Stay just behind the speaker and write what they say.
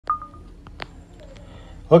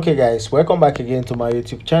Okay guys, welcome back again to my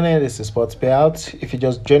YouTube channel. This is Sports Payout. If you're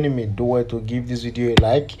just joining me, do well to give this video a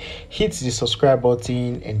like, hit the subscribe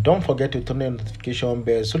button, and don't forget to turn on the notification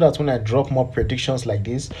bell so that when I drop more predictions like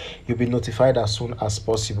this, you'll be notified as soon as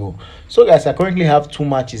possible. So guys, I currently have two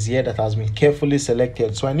matches here that has been carefully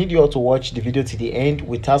selected, so I need you all to watch the video to the end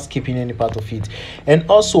without skipping any part of it. And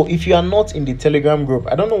also, if you are not in the Telegram group,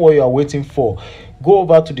 I don't know what you are waiting for. Go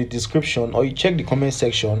over to the description or you check the comment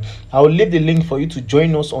section. I will leave the link for you to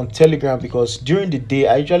join us on Telegram, because during the day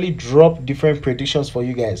I usually drop different predictions for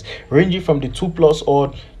you guys, ranging from the 2+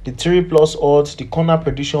 odd, the 3+ odds, the corner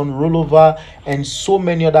prediction, rollover, and so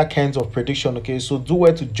many other kinds of prediction. Okay, so do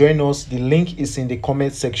well to join us. The link is in the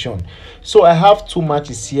comment section. So I have two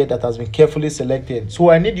matches here that has been carefully selected,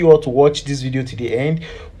 so I need you all to watch this video to the end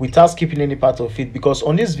without skipping any part of it, because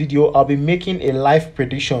on this video I'll be making a live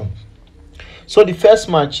prediction. So the first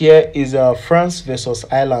match here is France versus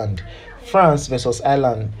Ireland. France versus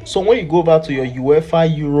Ireland. So when you go over to your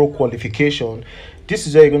UEFA Euro qualification, this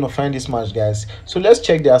is where you're going to find this match, guys. So let's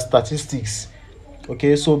check their statistics.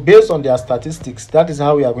 Okay, so based on their statistics, that is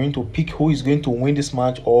how we are going to pick who is going to win this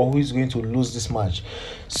match or who is going to lose this match.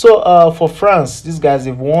 So for France, these guys,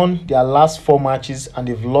 they've won their last 4 matches and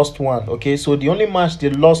they've lost 1. Okay, so the only match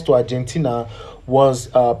they lost to Argentina was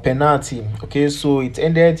penalty. Okay, so it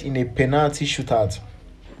ended in a penalty shootout.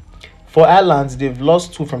 For Ireland, they've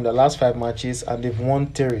lost 2 from the last 5 matches and they've won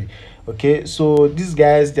 3. Okay, so these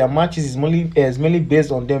guys, their matches is mainly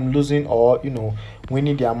based on them losing or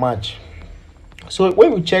winning their match. So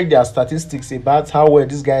when we check their statistics about how well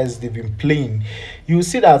these guys they've been playing, you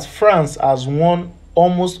see that France has won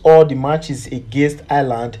almost all the matches against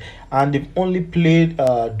Ireland and they've only played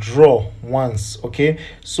draw once. Okay,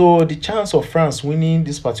 so the chance of France winning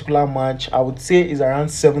this particular match, I would say, is around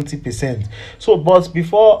 70%. So but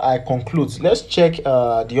before I conclude, let's check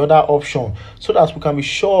the other option so that we can be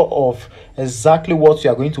sure of exactly what we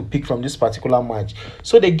are going to pick from this particular match.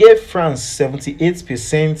 So they gave France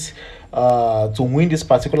 78% to win this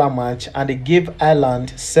particular match, and they gave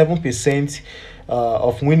Ireland 7%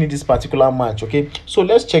 of winning this particular match. Okay, so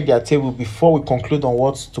let's check their table before we conclude on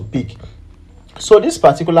what to pick. So these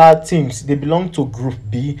particular teams, they belong to Group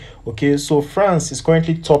B. Okay, so France is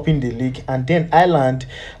currently topping the league, and then Ireland,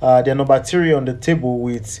 they're number 3 on the table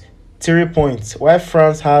with 3 points, while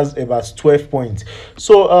France has about 12 points.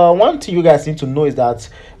 So one thing you guys need to know is that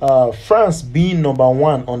France, being number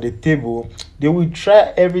 1 on the table, they will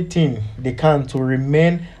try everything they can to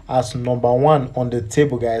remain as number 1 on the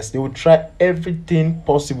table, guys. They will try everything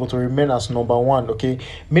possible to remain as number 1. Okay,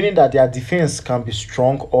 meaning that their defense can be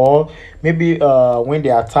strong, or maybe when they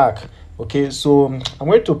attack. Okay, so I'm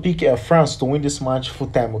going to pick France to win this match full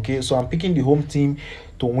time. Okay, so I'm picking the home team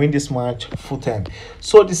to win this match full time.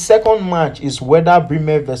 So the second match is Werder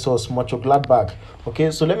Bremen versus Mönchengladbach.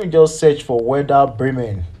 Okay, so let me just search for Werder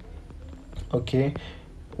Bremen. Okay,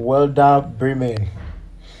 Werder Bremen.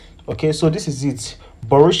 Okay, so this is it.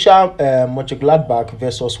 Borussia Mönchengladbach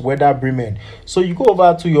versus Werder Bremen. So you go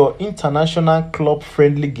over to your international club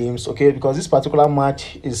friendly games, okay, because this particular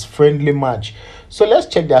match is friendly match. So let's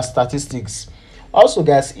check their statistics. Also,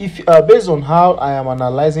 guys, if based on how I am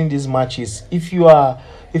analyzing these matches, if you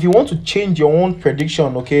want to change your own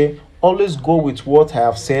prediction, okay, always go with what I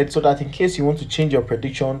have said, so that in case you want to change your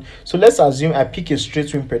prediction, so let's assume I pick a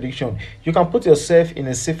straight win prediction, you can put yourself in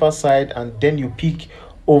a safer side and then you pick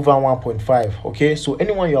over 1.5. okay, so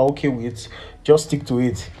anyone you're okay with, just stick to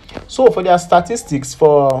it. So for their statistics,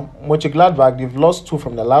 for Mönchengladbach, they've lost 2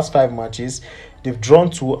 from the last 5 matches, they've drawn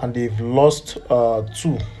 2 and they've lost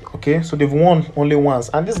 2. Okay, so they've won only once,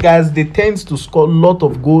 and these guys, they tend to score a lot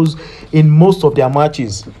of goals in most of their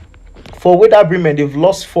matches. For Werder Bremen, they've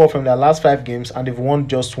lost 4 from their last 5 games and they've won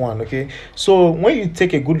just 1. Okay, so when you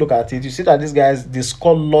take a good look at it, you see that these guys, they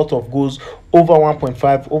score a lot of goals, over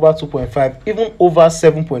 1.5, over 2.5, even over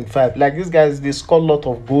 7.5. Like, these guys, they score a lot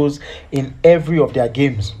of goals in every of their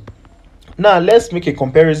games. Now let's make a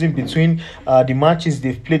comparison between the matches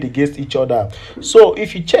they've played against each other. So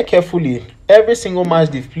if you check carefully, every single match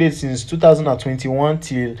they've played since 2021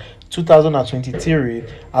 till 2023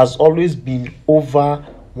 has always been over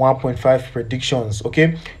 1.5 predictions.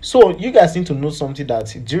 Okay, so you guys need to know something, that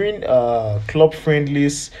during club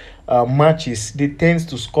friendlies matches, they tend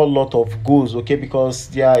to score a lot of goals. Okay, because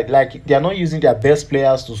they are not using their best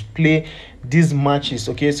players to play these matches.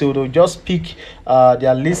 Okay, so they'll just pick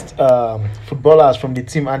their list footballers from the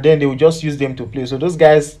team, and then they will just use them to play. So those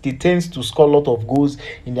guys, they tend to score a lot of goals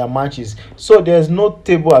in their matches. So there's no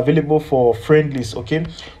table available for friendlies. Okay,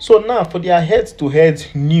 so now for their head-to-head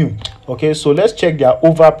new, okay, so let's check their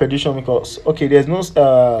over prediction, because okay, there's no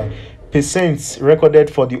percent recorded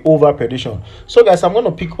for the over prediction. So guys, I'm going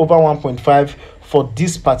to pick over 1.5 for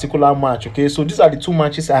this particular match. Okay, so these are the two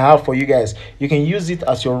matches I have for you guys. You can use it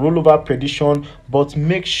as your rollover prediction, but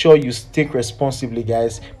make sure you stick responsibly,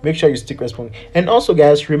 guys. Make sure you stick responsibly. And also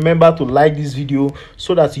guys, remember to like this video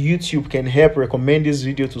so that YouTube can help recommend this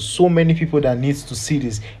video to so many people that needs to see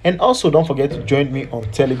this. And also don't forget to join me on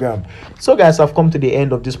Telegram. So guys, I've come to the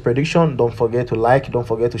end of this prediction. Don't forget to like, don't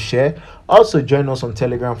forget to share. Also join us on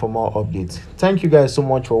Telegram for more updates. Thank you guys so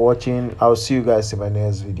much for watching. I'll see you guys in my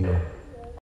next video.